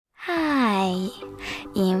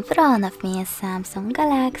In front of me is Samsung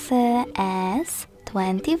Galaxy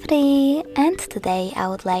S23 and today I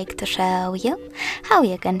would like to show you how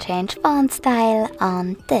you can change font style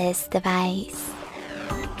on this device.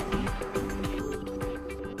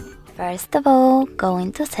 First of all, go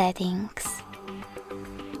into settings.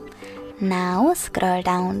 Now scroll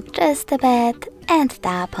down just a bit and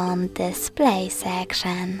tap on display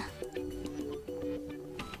section.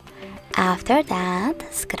 After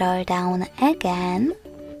that, scroll down again,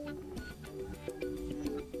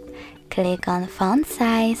 click on font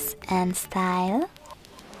size and style,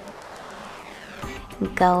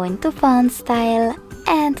 go into font style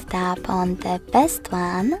and tap on the best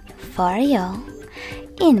one for you.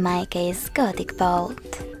 In my case, Gothic Bold.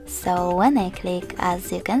 So when I click,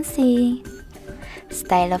 as you can see,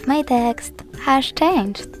 style of my text has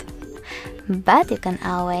changed. But you can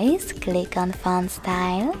always click on font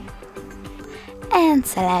style and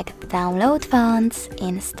select download fonts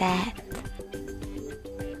instead.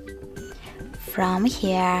 From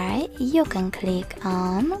here you can click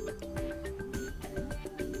on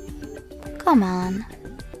come on.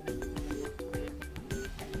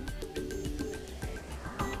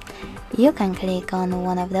 You can click on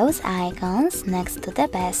one of those icons next to the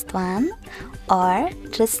best one or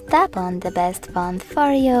just tap on the best font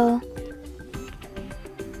for you.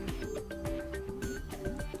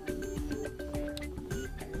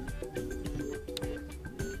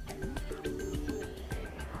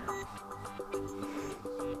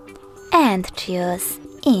 And choose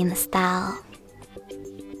Install.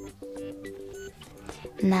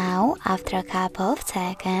 Now, after a couple of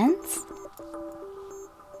seconds,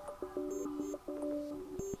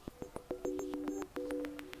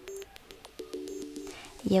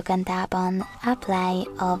 you can tap on Apply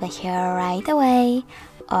over here right away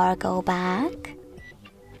or go back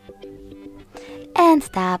and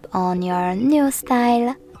tap on your new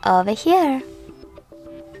style over here.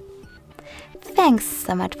 Thanks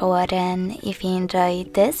so much for watching. If you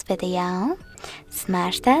enjoyed this video,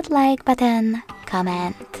 smash that like button,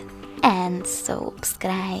 comment and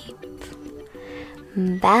subscribe.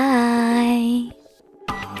 Bye!